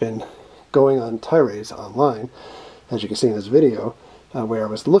had been going on tirades online, as you can see in this video, where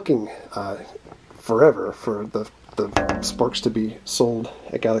I was looking forever for the sporks to be sold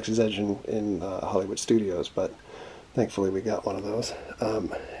at Galaxy's Edge in Hollywood Studios, but thankfully we got one of those.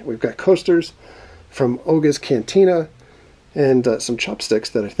 We've got coasters from Oga's Cantina and some chopsticks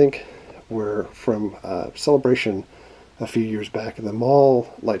that I think were from Celebration a few years back. The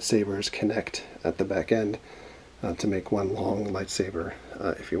Maul lightsabers connect at the back end to make one long lightsaber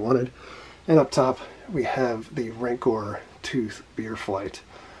if you wanted. And up top we have the Rancor Tooth Beer Flight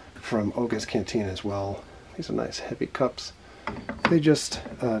from Oga's Cantina as well. These are nice heavy cups. They just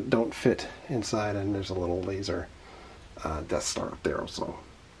don't fit inside, and there's a little laser Death Star up there also.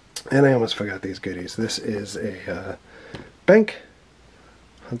 And I almost forgot these goodies. This is a bank.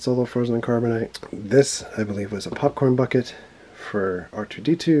 Han Solo frozen in carbonite. This, I believe, was a popcorn bucket for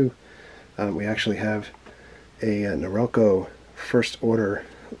R2-D2. We actually have a Norelco First Order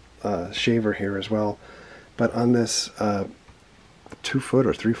shaver here as well. But on this 2-foot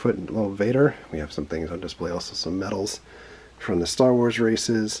or 3-foot little Vader, we have some things on display. Also some medals from the Star Wars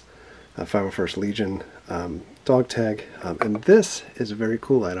races, 501st Legion dog tag. And this is a very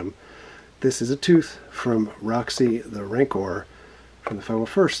cool item. This is a tooth from Roxy the Rancor from the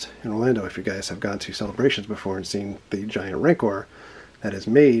 501st in Orlando. If you guys have gone to celebrations before and seen the giant Rancor that is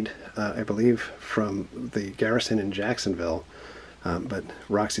made, I believe, from the garrison in Jacksonville. But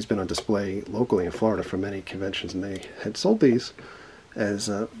Roxy's been on display locally in Florida for many conventions, and they had sold these as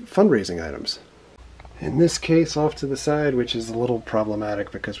fundraising items. In this case, off to the side, which is a little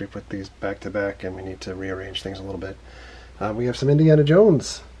problematic because we put these back to back and we need to rearrange things a little bit, we have some Indiana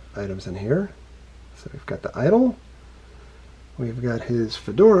Jones items in here. So we've got the idol, we've got his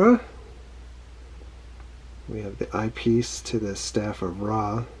fedora, we have the eyepiece to the Staff of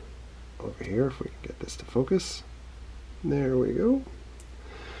Ra over here, if we can get this to focus. There we go.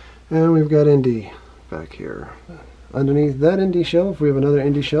 And we've got Indy back here. Underneath that Indy shelf, we have another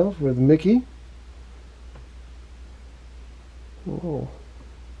Indy shelf with Mickey. Oh,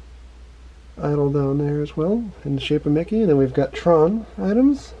 idol down there as well, in the shape of Mickey. And then we've got Tron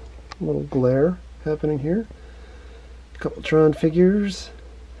items. A little glare happening here. A couple Tron figures.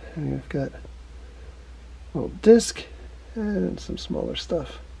 And we've got a little disc and some smaller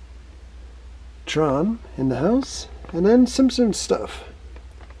stuff. Tron in the house. And then Simpsons stuff.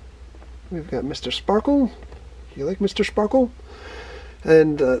 We've got Mr. Sparkle. You like Mr. Sparkle?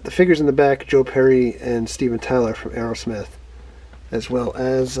 And the figures in the back, Joe Perry and Steven Tyler from Aerosmith, as well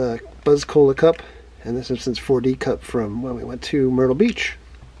as Buzz Cola Cup and the Simpsons 4D Cup from when we went to Myrtle Beach.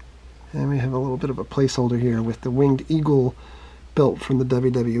 And we have a little bit of a placeholder here with the Winged Eagle belt from the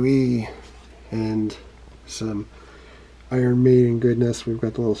WWE and some Iron Maiden goodness. We've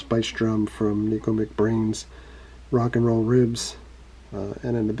got the little spice drum from Nico McBrain's Rock and Roll Ribs,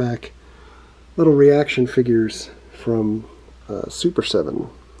 and in the back, little reaction figures from Super 7.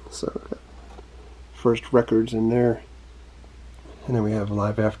 So first records in there, and then we have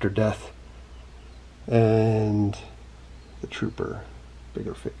Live After Death and the Trooper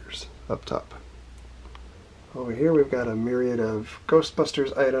bigger figures up top. Over here we've got a myriad of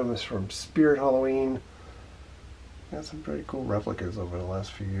Ghostbusters items from Spirit Halloween. Got some pretty cool replicas over the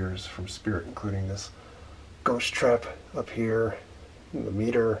last few years from Spirit, including this Ghost Trap up here, the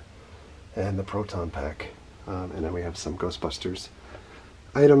meter, and the Proton Pack. And then we have some Ghostbusters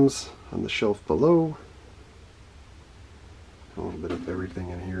items on the shelf below. A little bit of everything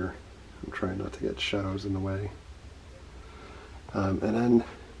in here. I'm trying not to get shadows in the way. And then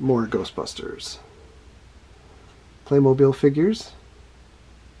more Ghostbusters. Playmobil figures,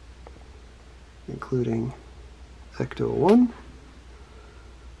 including Ecto-1.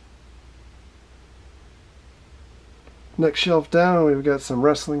 Next shelf down, we've got some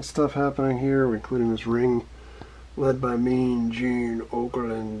wrestling stuff happening here, including this ring led by Mean Gene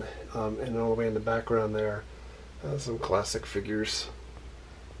Okerlund, and all the way in the background there, some classic figures.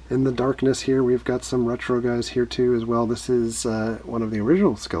 In the darkness here, we've got some retro guys here too as well. This is one of the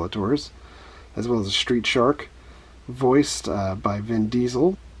original Skeletors, as well as a Street Shark, voiced by Vin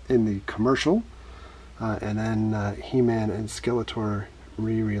Diesel in the commercial. And then He-Man and Skeletor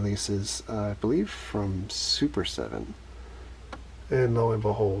re-releases, I believe, from Super 7. And lo and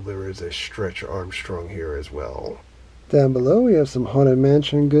behold, there is a Stretch Armstrong here as well. Down below we have some Haunted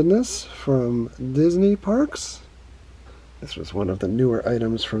Mansion goodness from Disney Parks. This was one of the newer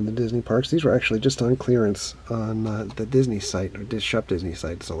items from the Disney Parks. These were actually just on clearance on the Disney site, or Shop Disney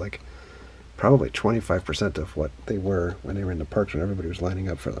site, so like probably 25% of what they were when they were in the parks when everybody was lining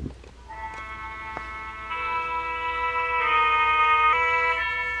up for them.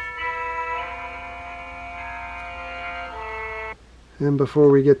 And before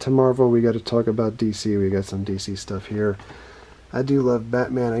we get to Marvel, we got to talk about DC. We got some DC stuff here. I do love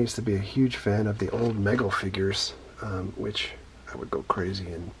Batman. I used to be a huge fan of the old Mego figures, which I would go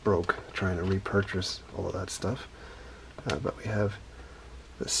crazy and broke trying to repurchase all of that stuff. But we have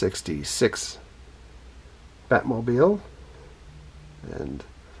the 66 Batmobile and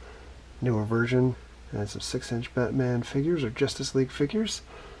newer version, and some 6-inch Batman figures or Justice League figures,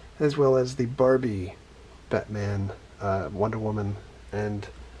 as well as the Barbie Batman, Wonder Woman, and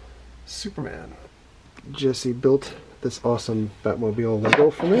Superman. Jesse built this awesome Batmobile Lego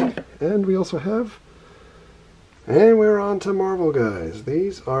for me, and we also have And we're on to Marvel, guys.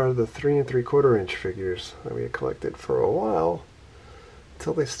 These are the 3 3/4 inch figures that we had collected for a while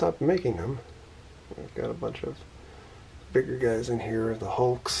until they stopped making them. We've got a bunch of bigger guys in here, the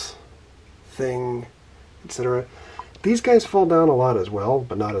Hulks, Thing, etc. These guys fall down a lot as well,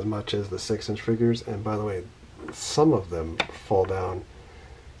 but not as much as the 6-inch figures. And by the way, some of them fall down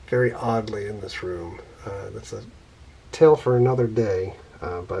very oddly in this room. That's a tale for another day,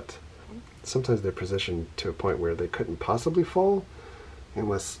 but sometimes they're positioned to a point where they couldn't possibly fall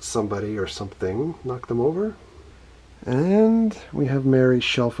unless somebody or something knocked them over. And we have Mary's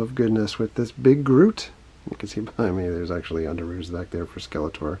shelf of goodness with this big Groot. You can see behind me there's actually underoos back there for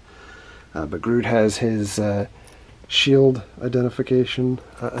Skeletor. But Groot has his shield identification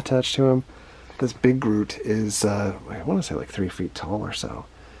attached to him. This big Groot is, I want to say like 3 feet tall or so.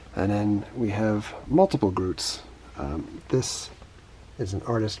 And then we have multiple Groots. This is an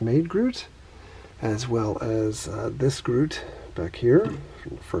artist-made Groot, as well as this Groot back here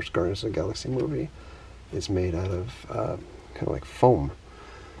from the first Guardians of the Galaxy movie is made out of kind of like foam.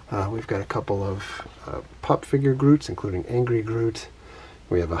 We've got a couple of pop figure Groots, including Angry Groot.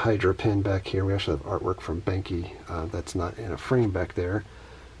 We have a Hydra pin back here. We actually have artwork from Benke that's not in a frame back there.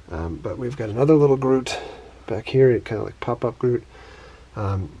 But we've got another little Groot back here, kind of like pop-up Groot.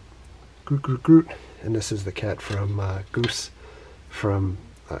 Groot. And this is the cat from Goose from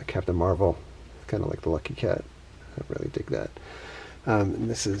Captain Marvel. Kind of like the Lucky Cat. I really dig that. And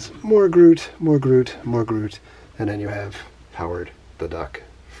this is more Groot, more Groot, more Groot. And then you have Howard the Duck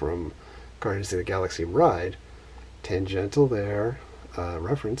from Guardians of the Galaxy Ride. Tangential there,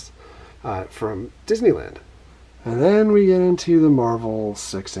 reference, from Disneyland. And then we get into the Marvel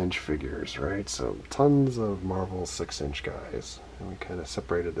 6-inch figures, right? So tons of Marvel 6-inch guys. And we kind of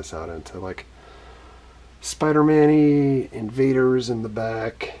separated this out into like Spider-Man-y, Invaders in the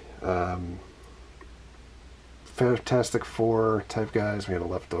back, Fantastic Four type guys. We had a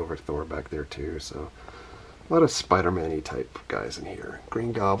leftover Thor back there too, so a lot of Spider-Man-y type guys in here.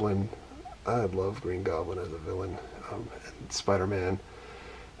 Green Goblin. I love Green Goblin as a villain. And Spider-Man.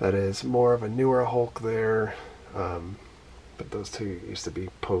 That is more of a newer Hulk there. But those two used to be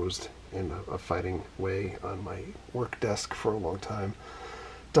posed in a fighting way on my work desk for a long time.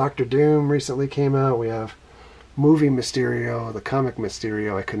 Doctor Doom recently came out. We have movie Mysterio, the comic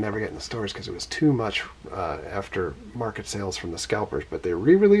Mysterio. I could never get in the stores because it was too much after market sales from the scalpers, but they're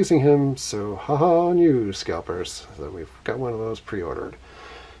re-releasing him, so haha on you, scalpers. So we've got one of those pre-ordered.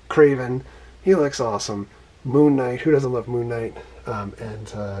 Kraven, he looks awesome. Moon Knight, who doesn't love Moon Knight?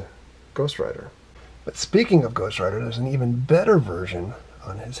 And Ghost Rider. But speaking of Ghost Rider, there's an even better version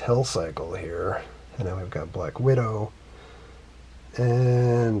on his Hell Cycle here. And then we've got Black Widow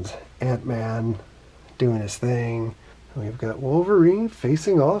and Ant-Man doing his thing. And we've got Wolverine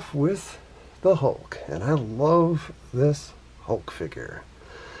facing off with the Hulk. And I love this Hulk figure.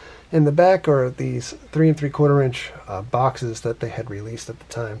 In the back are these 3 3/4 inch boxes that they had released at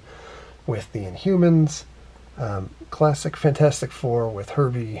the time with the Inhumans, classic Fantastic Four with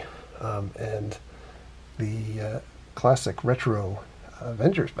Herbie, and the classic retro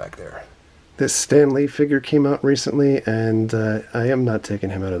Avengers back there. This Stan Lee figure came out recently, and I am not taking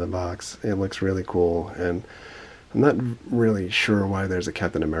him out of the box. It looks really cool, and I'm not really sure why there's a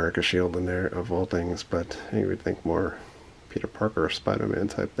Captain America shield in there, of all things, but you would think more Peter Parker or Spider-Man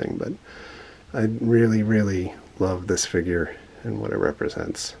type thing, but I really, really love this figure and what it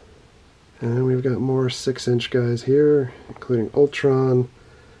represents. And we've got more 6-inch guys here, including Ultron.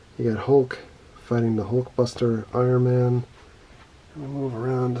 You got Hulk fighting the Hulkbuster, Iron Man. I'm gonna move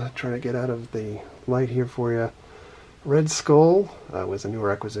around, try to get out of the light here for you. Red Skull was a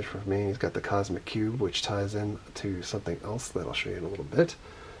newer acquisition for me. He's got the Cosmic Cube, which ties in to something else that I'll show you in a little bit.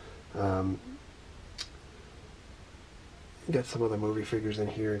 You got some other movie figures in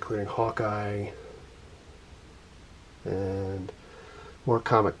here, including Hawkeye and more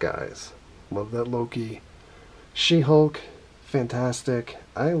comic guys. Love that Loki. She-Hulk, fantastic.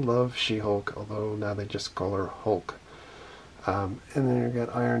 I love She-Hulk, although now they just call her Hulk. And then you've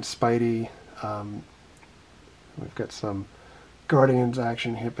got Iron Spidey. We've got some Guardians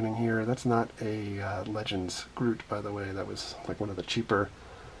action happening here. That's not a Legends Groot, by the way. That was like one of the cheaper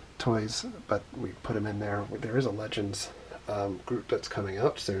toys, but we put him in there. There is a Legends Groot that's coming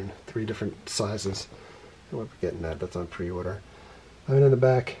out soon. 3 different sizes. We'll be getting that. That's on pre-order. And in the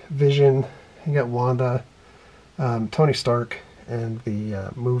back, Vision. You got Wanda, Tony Stark, and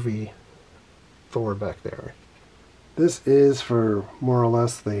the movie Thor back there. This is for more or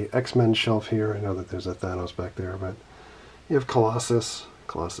less the X-Men shelf here. I know that there's a Thanos back there, but you have Colossus.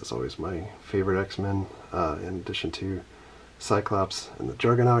 Colossus is always my favorite X-Men, in addition to Cyclops and the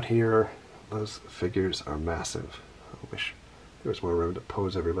Juggernaut here. those figures are massive. I wish there was more room to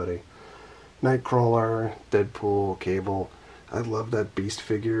pose everybody. Nightcrawler, Deadpool, Cable. I love that Beast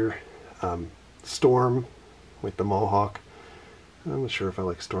figure. Storm with the mohawk. I'm not sure if I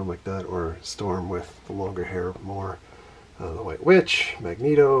like Storm like that or Storm with the longer hair more. The White Witch,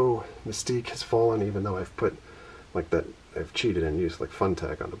 Magneto, Mystique has fallen, even though I've put like that, I've cheated and used like Fun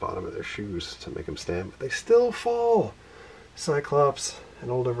Tack on the bottom of their shoes to make them stand, but they still fall. Cyclops, an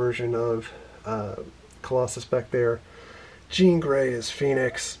older version of Colossus back there. Jean Grey is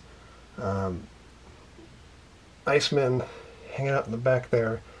Phoenix. Iceman hanging out in the back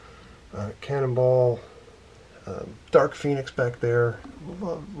there. Cannonball. Dark Phoenix back there.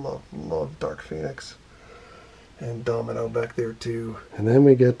 Love Dark Phoenix. And Domino back there too. And then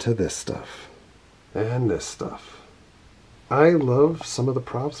we get to this stuff. And this stuff. I love some of the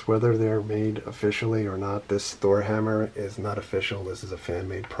props, whether they're made officially or not. This Thor hammer is not official. This is a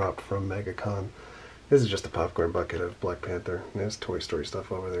fan-made prop from MegaCon. This is just a popcorn bucket of Black Panther. And there's Toy Story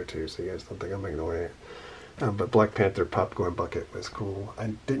stuff over there too, so you guys don't think I'm ignoring it. But Black Panther popcorn bucket was cool.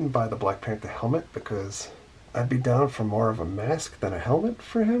 I didn't buy the Black Panther helmet because I'd be down for more of a mask than a helmet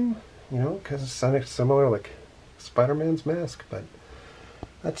for him. You know, because it's kind of similar, like Spider-Man's mask, but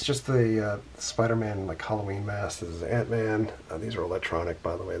that's just the Spider-Man like Halloween mask. This is Ant-Man. These are electronic,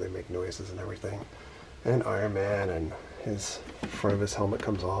 by the way. They make noises and everything. And Iron Man, and his front of his helmet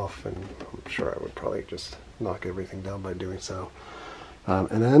comes off, and I'm sure I would probably just knock everything down by doing so.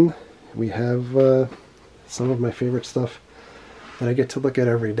 And then we have some of my favorite stuff that I get to look at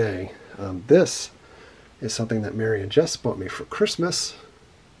every day. This is something that Mary and Jess bought me for Christmas.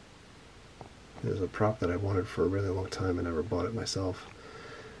 It is a prop that I wanted for a really long time and never bought it myself.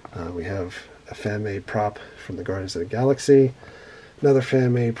 We have a fan-made prop from the Guardians of the Galaxy. Another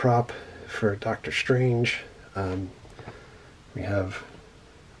fan-made prop for Doctor Strange. We have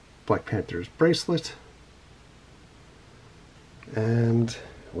Black Panther's bracelet. And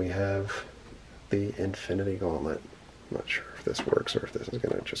we have the Infinity Gauntlet. I'm not sure if this works or if this is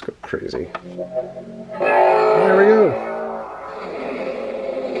going to just go crazy. There we go.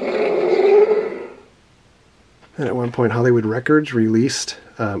 And at one point, Hollywood Records released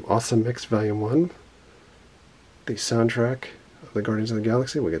Awesome Mix Volume 1, the soundtrack of the Guardians of the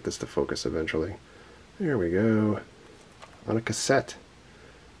Galaxy. We'll get this to focus eventually. There we go. On a cassette.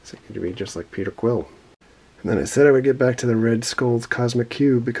 So it could be just like Peter Quill. And then I said I would get back to the Red Skull's Cosmic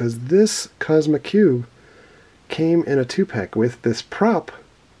Cube because this Cosmic Cube came in a 2-pack with this prop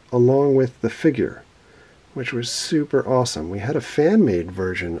along with the figure, which was super awesome. We had a fan-made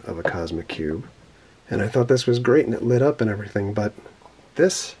version of a Cosmic Cube, and I thought this was great and it lit up and everything, but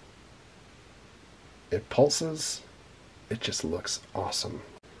this, it pulses, it just looks awesome.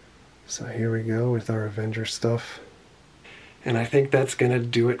 So here we go with our Avengers stuff. And I think that's going to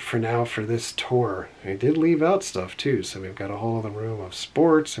do it for now for this tour. I did leave out stuff too, so we've got a whole other room of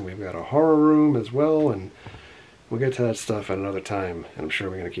sports, and we've got a horror room as well, and we'll get to that stuff at another time. And I'm sure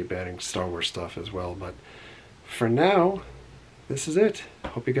we're going to keep adding Star Wars stuff as well, but for now, this is it.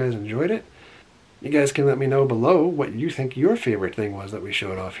 Hope you guys enjoyed it. You guys can let me know below what you think your favorite thing was that we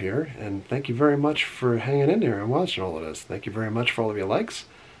showed off here, and thank you very much for hanging in there and watching all of this. Thank you very much for all of your likes,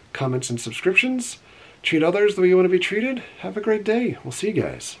 comments, and subscriptions. Treat others the way you want to be treated. Have a great day. We'll see you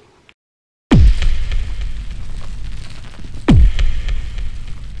guys.